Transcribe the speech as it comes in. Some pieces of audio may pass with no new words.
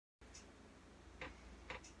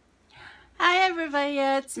everybody,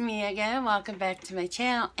 it's me again. Welcome back to my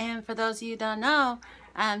channel. And for those of you who don't know,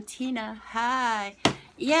 I'm Tina. Hi.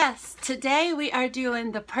 Yes, today we are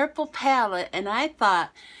doing the purple palette, and I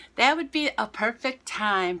thought that would be a perfect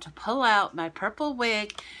time to pull out my purple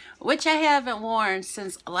wig, which I haven't worn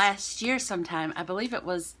since last year sometime. I believe it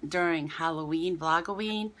was during Halloween,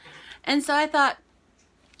 Vlogoween. And so I thought,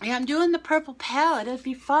 yeah, I'm doing the purple palette. It'd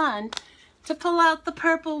be fun to pull out the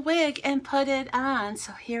purple wig and put it on.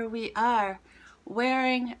 So here we are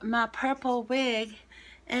wearing my purple wig,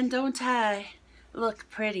 and don't I look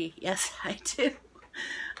pretty? Yes, I do.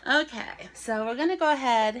 Okay, so we're gonna go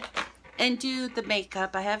ahead and do the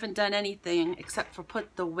makeup. I haven't done anything except for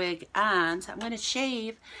put the wig on, so I'm gonna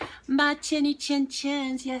shave my chinny chin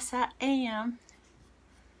chins. Yes, I am.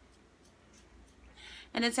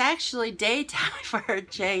 And it's actually daytime for a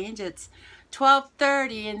change. It's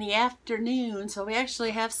 12:30 in the afternoon, so we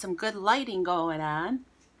actually have some good lighting going on.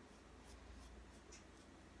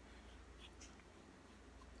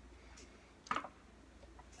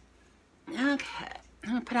 Okay, I'm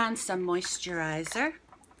gonna put on some moisturizer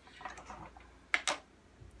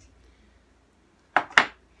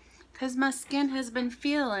because my skin has been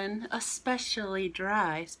feeling especially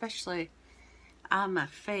dry, especially on my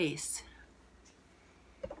face.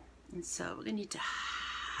 And so we're gonna need to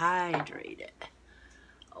hydrate it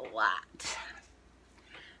a lot.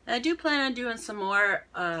 I do plan on doing some more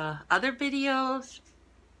other videos,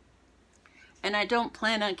 and I don't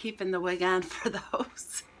plan on keeping the wig on for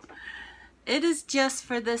those. It is just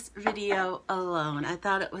for this video alone. I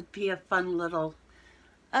thought it would be a fun little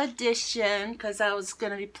addition because I was going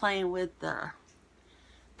to be playing with the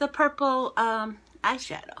purple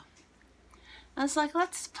eyeshadow. I was like,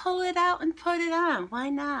 let's pull it out and put it on. Why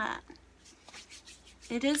not?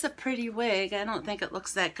 It is a pretty wig. I don't think it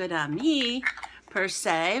looks that good on me, per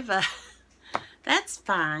se, but that's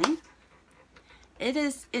fine.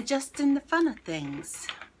 It's just in the fun of things.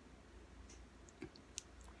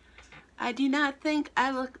 I do not think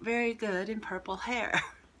I look very good in purple hair.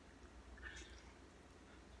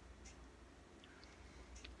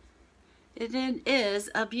 It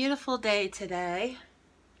is a beautiful day today.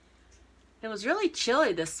 It was really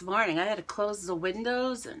chilly this morning. I had to close the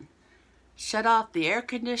windows and shut off the air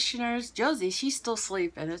conditioners. Josie, she's still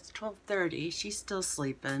sleeping. It's 12:30. She's still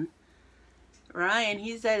sleeping. Ryan,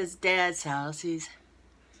 he's at his dad's house. He's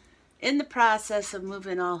in the process of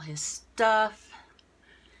moving all his stuff.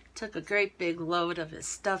 Took a great big load of his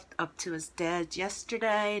stuff up to his dad's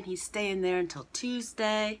yesterday, and he's staying there until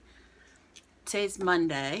Tuesday. Today's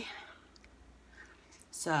Monday.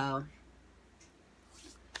 So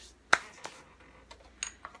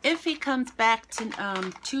if he comes back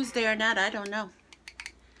to Tuesday or not, I don't know.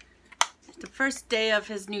 The first day of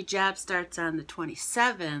his new job starts on the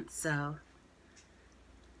 27th, so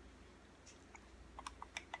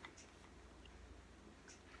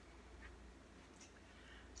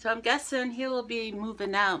I'm guessing he will be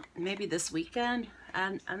moving out maybe this weekend.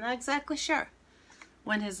 I'm not exactly sure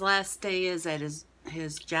when his last day is at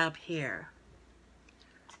his job here.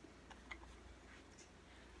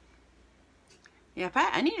 Yeah,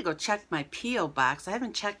 I need to go check my P.O. box. I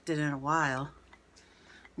haven't checked it in a while.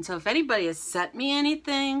 And so if anybody has sent me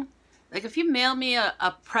anything, like if you mail me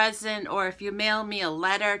a present or if you mail me a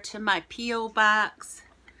letter to my P.O. box,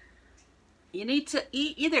 you need to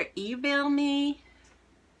either email me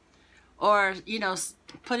or, you know,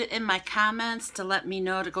 put it in my comments to let me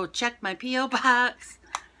know to go check my P.O. box,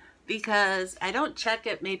 because I don't check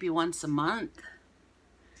it maybe once a month.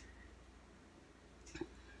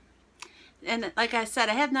 And like I said,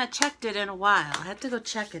 I have not checked it in a while. I have to go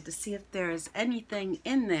check it to see if there is anything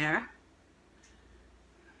in there.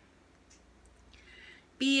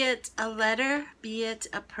 Be it a letter, be it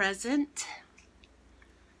a present.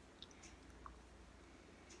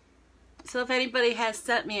 So if anybody has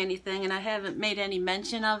sent me anything and I haven't made any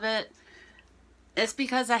mention of it, it's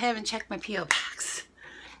because I haven't checked my P.O. box.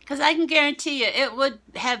 Because I can guarantee you it would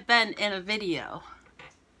have been in a video.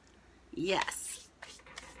 Yes.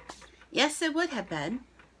 Yes, it would have been.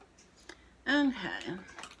 Okay.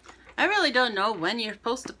 I really don't know when you're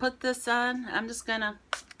supposed to put this on. I'm just gonna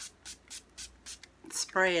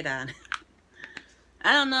spray it on.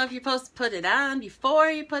 I don't know if you're supposed to put it on before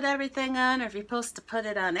you put everything on, or if you're supposed to put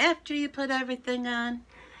it on after you put everything on.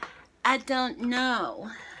 I don't know.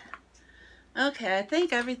 Okay, I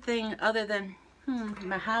think everything other than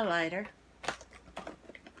my highlighter.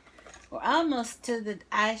 We're almost to the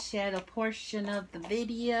eyeshadow portion of the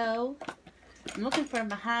video. I'm looking for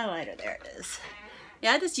my highlighter. There it is.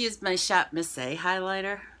 Yeah, I just used my Shop Miss A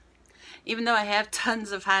highlighter. Even though I have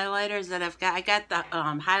tons of highlighters that I've got. I got the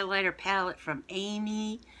highlighter palette from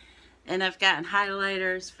Amy. And I've gotten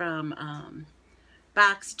highlighters from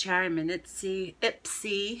BoxyCharm and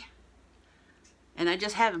Ipsy. And I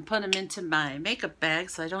just haven't put them into my makeup bag,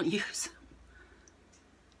 so I don't use them.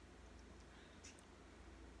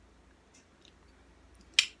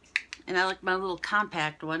 And I like my little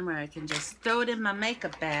compact one where I can just throw it in my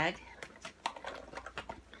makeup bag.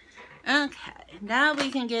 Okay, now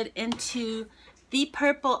we can get into the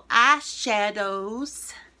purple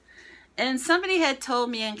eyeshadows. And somebody had told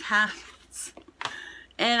me in comments,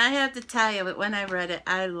 and I have to tell you, when I read it,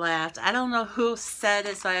 I laughed. I don't know who said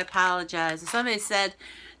it, so I apologize. Somebody said,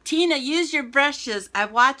 Tina, use your brushes. I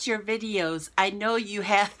watch your videos. I know you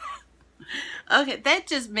have. Okay, that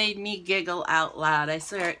just made me giggle out loud, I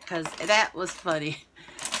swear, because that was funny.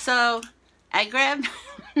 So I grabbed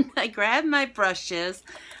I grabbed my brushes.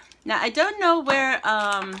 Now I don't know where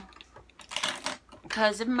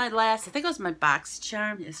because in my last, I think it was my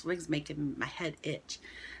BoxyCharm. This wig's making my head itch.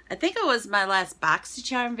 I think it was my last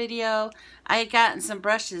BoxyCharm video. I had gotten some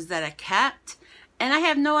brushes that I kept, and I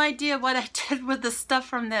have no idea what I did with the stuff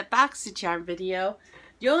from that BoxyCharm video.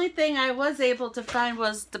 The only thing I was able to find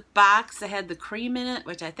was the box that had the cream in it,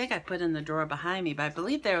 which I think I put in the drawer behind me, but I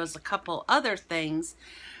believe there was a couple other things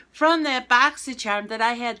from that BoxyCharm that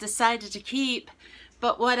I had decided to keep,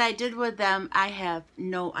 but what I did with them, I have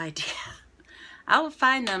no idea. I will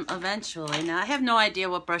find them eventually. Now, I have no idea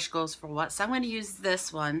what brush goes for what, so I'm going to use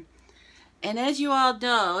this one. And as you all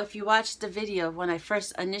know, if you watched the video when I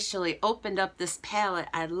first initially opened up this palette,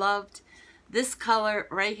 I loved this color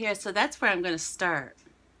right here, so that's where I'm going to start.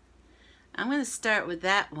 I'm going to start with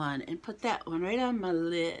that one and put that one right on my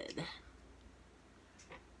lid.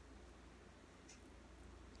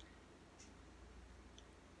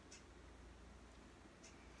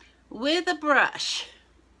 With a brush.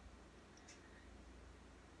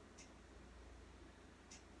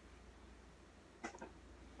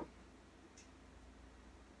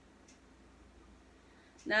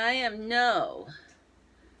 Now I am no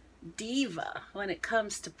diva when it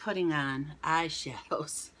comes to putting on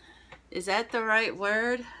eyeshadows. Is that the right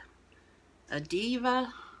word? A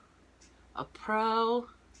diva? A pro?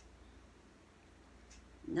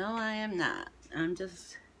 No, I am not. I'm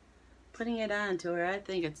just putting it on to where I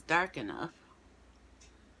think it's dark enough.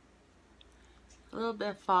 A little bit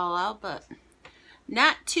of fallout, but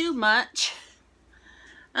not too much.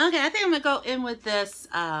 Okay, I think I'm going to go in with this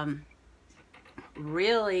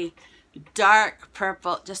really dark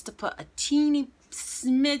purple, just to put a teeny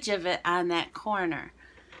smidge of it on that corner.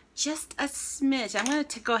 Just a smidge. I'm going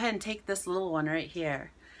to go ahead and take this little one right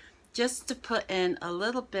here, just to put in a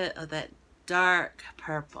little bit of that dark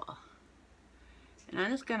purple. And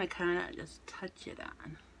I'm just going to kind of just touch it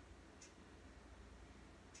on.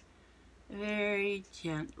 Very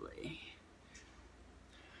gently.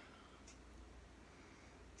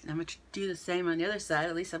 And I'm going to do the same on the other side.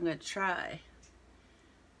 At least I'm going to try.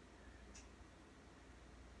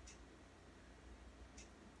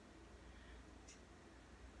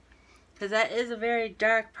 Because that is a very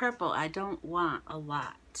dark purple. I don't want a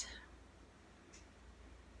lot.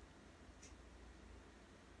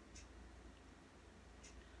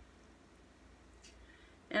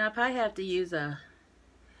 And I'll probably have to use a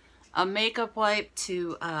makeup wipe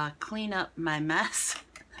to clean up my mess.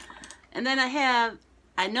 And then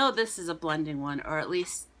I know this is a blending one, or at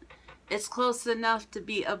least it's close enough to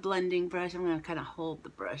be a blending brush. I'm going to kind of hold the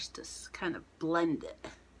brush to kind of blend it.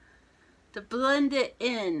 To blend it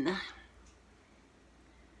in.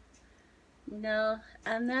 No,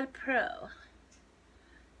 I'm not a pro.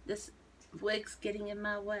 This wig's getting in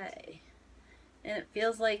my way. And it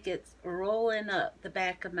feels like it's rolling up the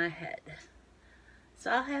back of my head.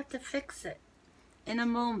 So I'll have to fix it in a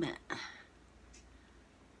moment.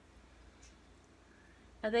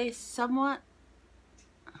 Are they somewhat?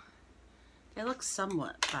 They look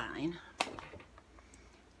somewhat fine.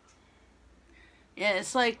 Yeah,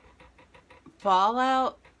 it's like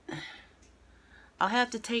fallout. I'll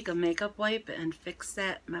have to take a makeup wipe and fix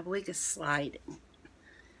that. My wig is sliding.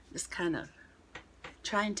 Just kind of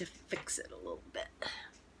trying to fix it a little bit.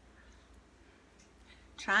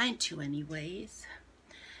 Trying to anyways.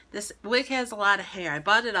 This wig has a lot of hair. I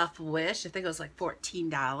bought it off of Wish. I think it was like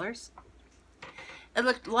 $14. It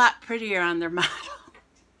looked a lot prettier on their model.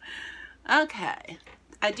 Okay.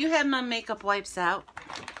 I do have my makeup wipes out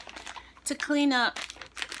to clean up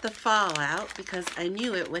the fallout because I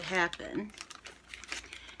knew it would happen.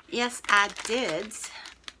 Yes, I did.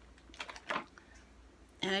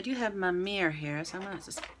 And I do have my mirror here, so I'm going to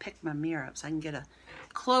just pick my mirror up so I can get a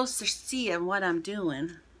closer see of what I'm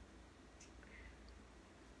doing.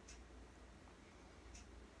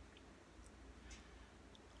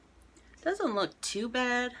 Doesn't look too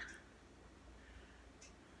bad.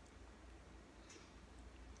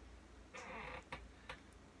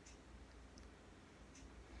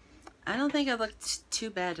 I don't think it looked too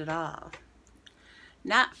bad at all.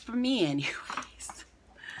 Not for me anyways.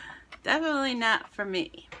 Definitely not for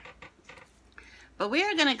me. But we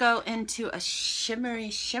are going to go into a shimmery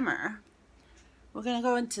shimmer. We're going to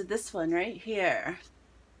go into this one right here.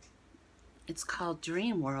 It's called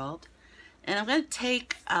Dream World. And I'm going to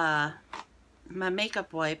take my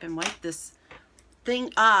makeup wipe and wipe this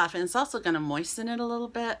thing off. And it's also going to moisten it a little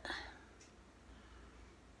bit.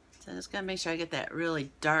 So I'm just going to make sure I get that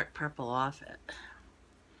really dark purple off it.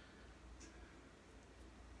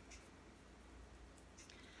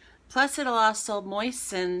 Plus it'll also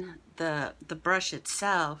moisten the brush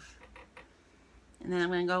itself. And then I'm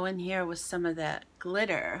going to go in here with some of that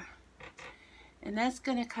glitter. And that's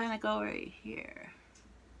going to kind of go right here.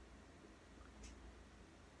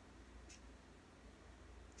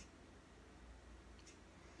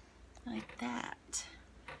 Like that.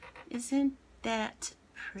 Isn't that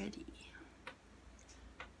pretty?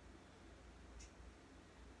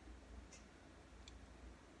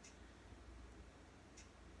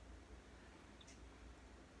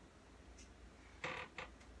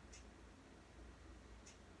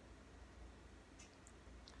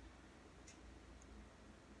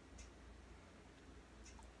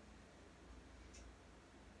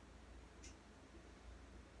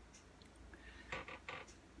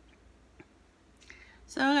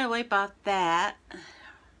 So I'm going to wipe off that.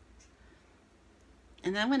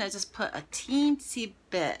 And then I'm going to just put a teensy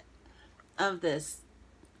bit of this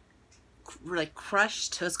like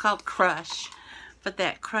crushed, it's called Crush, but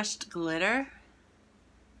that crushed glitter.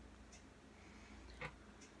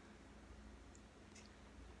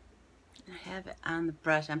 I have it on the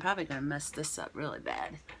brush. I'm probably going to mess this up really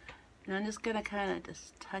bad. And I'm just going to kind of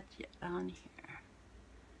just touch it on here.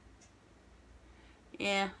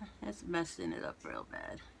 Yeah, that's messing it up real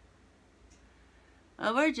bad.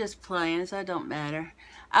 Well, we're just playing, so it don't matter.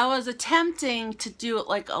 I was attempting to do it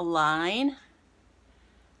like a line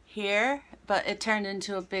here, but it turned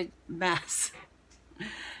into a big mess.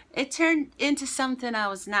 It turned into something I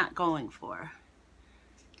was not going for.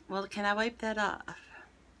 Well, can I wipe that off?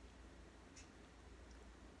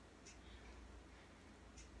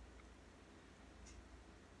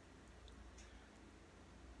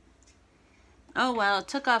 Oh well, it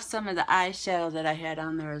took off some of the eyeshadow that I had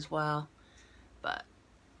on there as well, but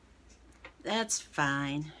that's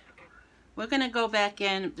fine. We're gonna go back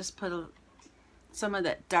in and just put some of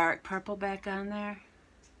that dark purple back on there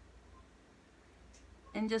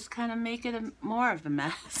and just kind of make it more of a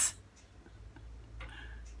mess.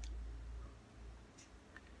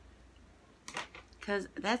 Because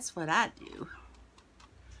that's what I do.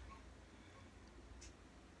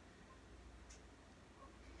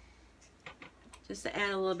 Just to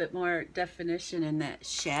add a little bit more definition in that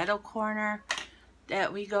shadow corner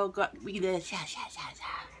that we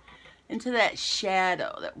into that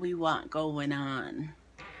shadow that we want going on.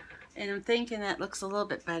 And I'm thinking that looks a little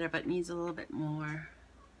bit better, but needs a little bit more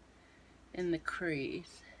in the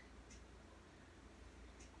crease.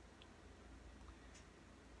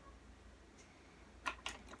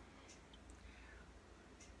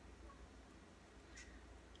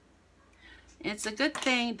 It's a good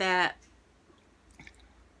thing that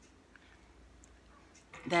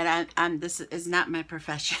this is not my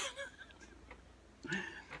profession.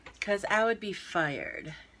 Because I would be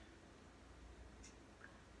fired.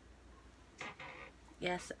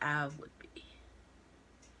 Yes, I would be.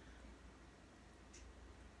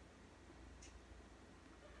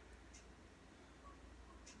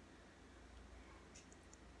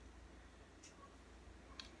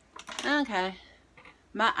 Okay.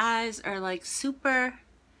 My eyes are like super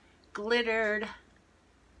glittered,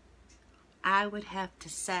 I would have to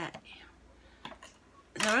say.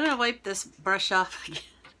 So we're going to wipe this brush off again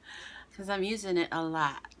because I'm using it a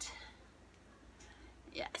lot.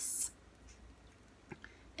 Yes.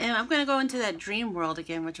 And I'm going to go into that Dream World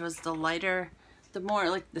again, which was the lighter, the more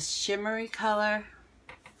like the shimmery color.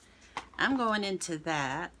 I'm going into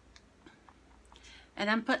that. And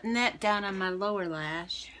I'm putting that down on my lower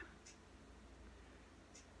lash.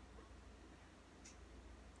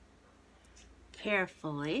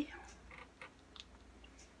 Carefully.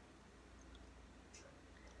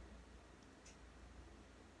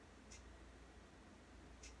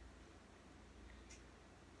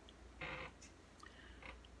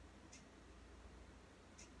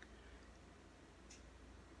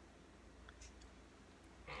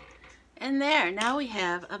 And there, now we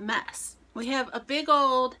have a mess. We have a big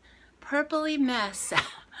old purpley mess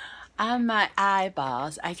on my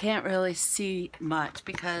eyeballs. I can't really see much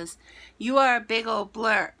because you are a big old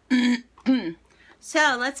blur.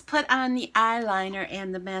 So let's put on the eyeliner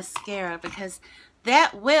and the mascara because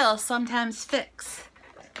that will sometimes fix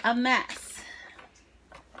a mess.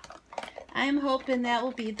 I'm hoping that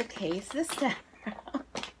will be the case this time.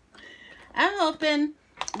 I'm hoping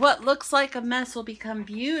what looks like a mess will become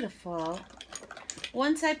beautiful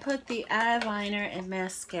once I put the eyeliner and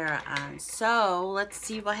mascara on. So let's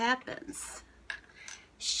see what happens.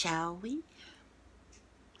 Shall we?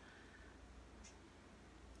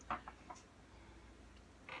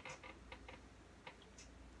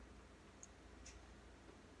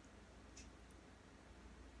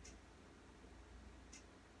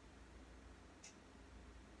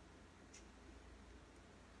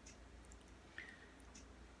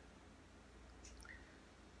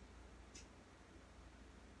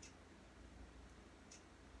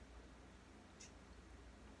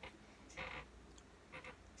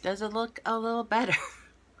 Does it look a little better?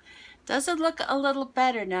 Does it look a little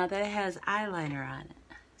better now that it has eyeliner on it?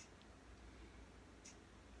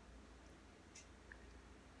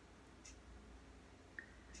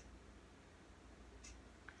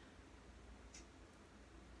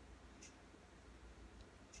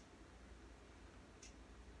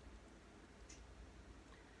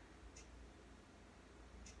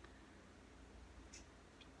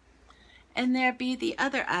 And there be the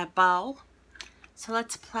other eyeball. So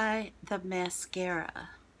let's apply the mascara.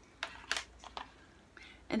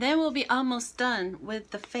 And then we'll be almost done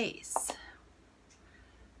with the face.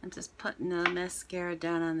 I'm just putting the mascara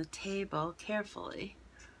down on the table carefully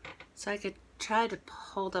so I could try to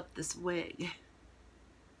hold up this wig.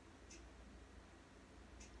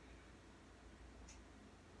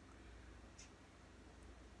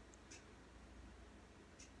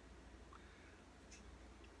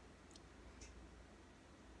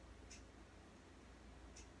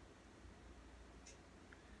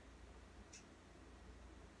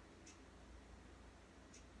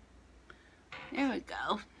 There we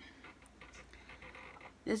go.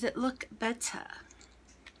 Does it look better?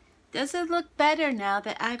 Does it look better now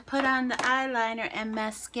that I put on the eyeliner and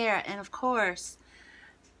mascara? And of course,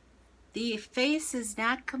 the face is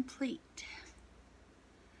not complete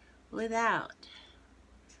without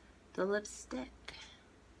the lipstick.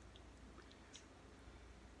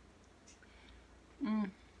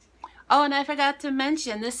 Oh, and I forgot to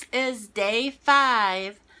mention, this is day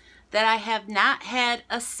 5 that I have not had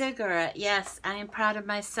a cigarette. Yes, I am proud of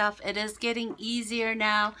myself. It is getting easier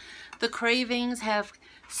now. The cravings have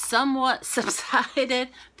somewhat subsided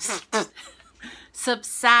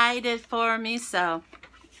for me. So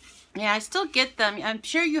yeah, I still get them. I'm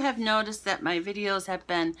sure you have noticed that my videos have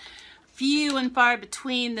been few and far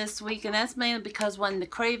between this week, and that's mainly because when the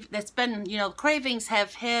cravings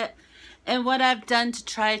have hit, and what I've done to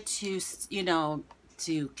try to,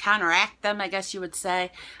 to counteract them, I guess you would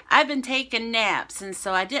say, I've been taking naps. And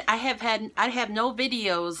so I have no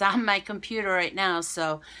videos on my computer right now,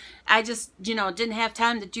 so I just didn't have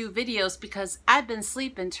time to do videos because I've been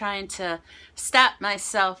sleeping trying to stop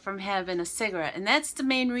myself from having a cigarette. And that's the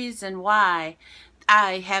main reason why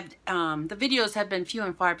I have the videos have been few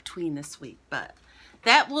and far between this week. But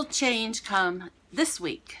that will change come this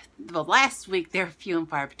week. Well, last week they're few and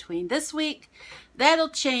far between. This week that'll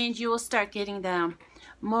change. You will start getting them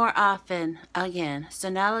more often again. So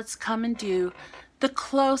now let's come and do the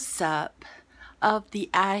close-up of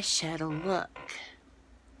the eyeshadow look.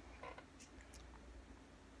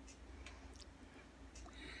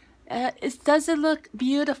 Does it look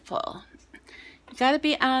beautiful? You got to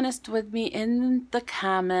be honest with me in the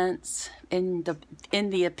comments, in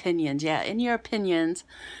the opinions. Yeah, in your opinions.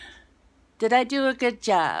 Did I do a good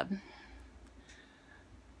job?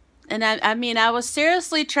 And I mean, I was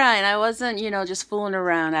seriously trying. I wasn't, just fooling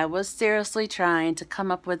around. I was seriously trying to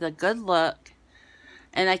come up with a good look.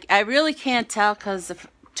 And I really can't tell because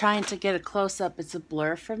trying to get a close-up, it's a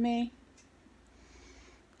blur for me.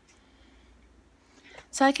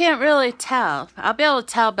 So I can't really tell. I'll be able to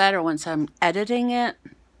tell better once I'm editing it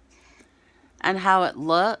and how it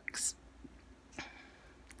looks.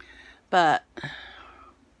 But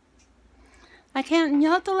I can't,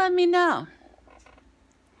 you'll have to let me know.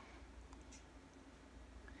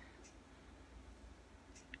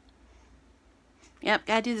 Yep,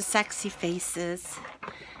 gotta do the sexy faces.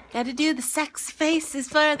 Gotta do the sexy faces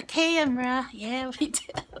for the camera. Yeah, we do.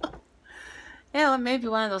 Yeah, well, maybe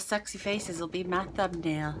one of those sexy faces will be my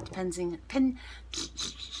thumbnail, depending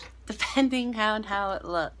on how it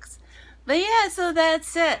looks. But yeah, so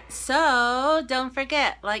that's it. So don't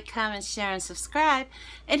forget, like, comment, share, and subscribe.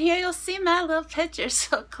 And here you'll see my little picture,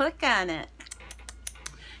 so click on it.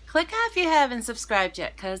 Click on if you haven't subscribed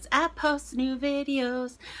yet, because I post new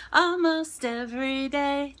videos almost every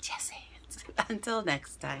day. Jesse, until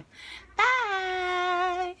next time. Bye.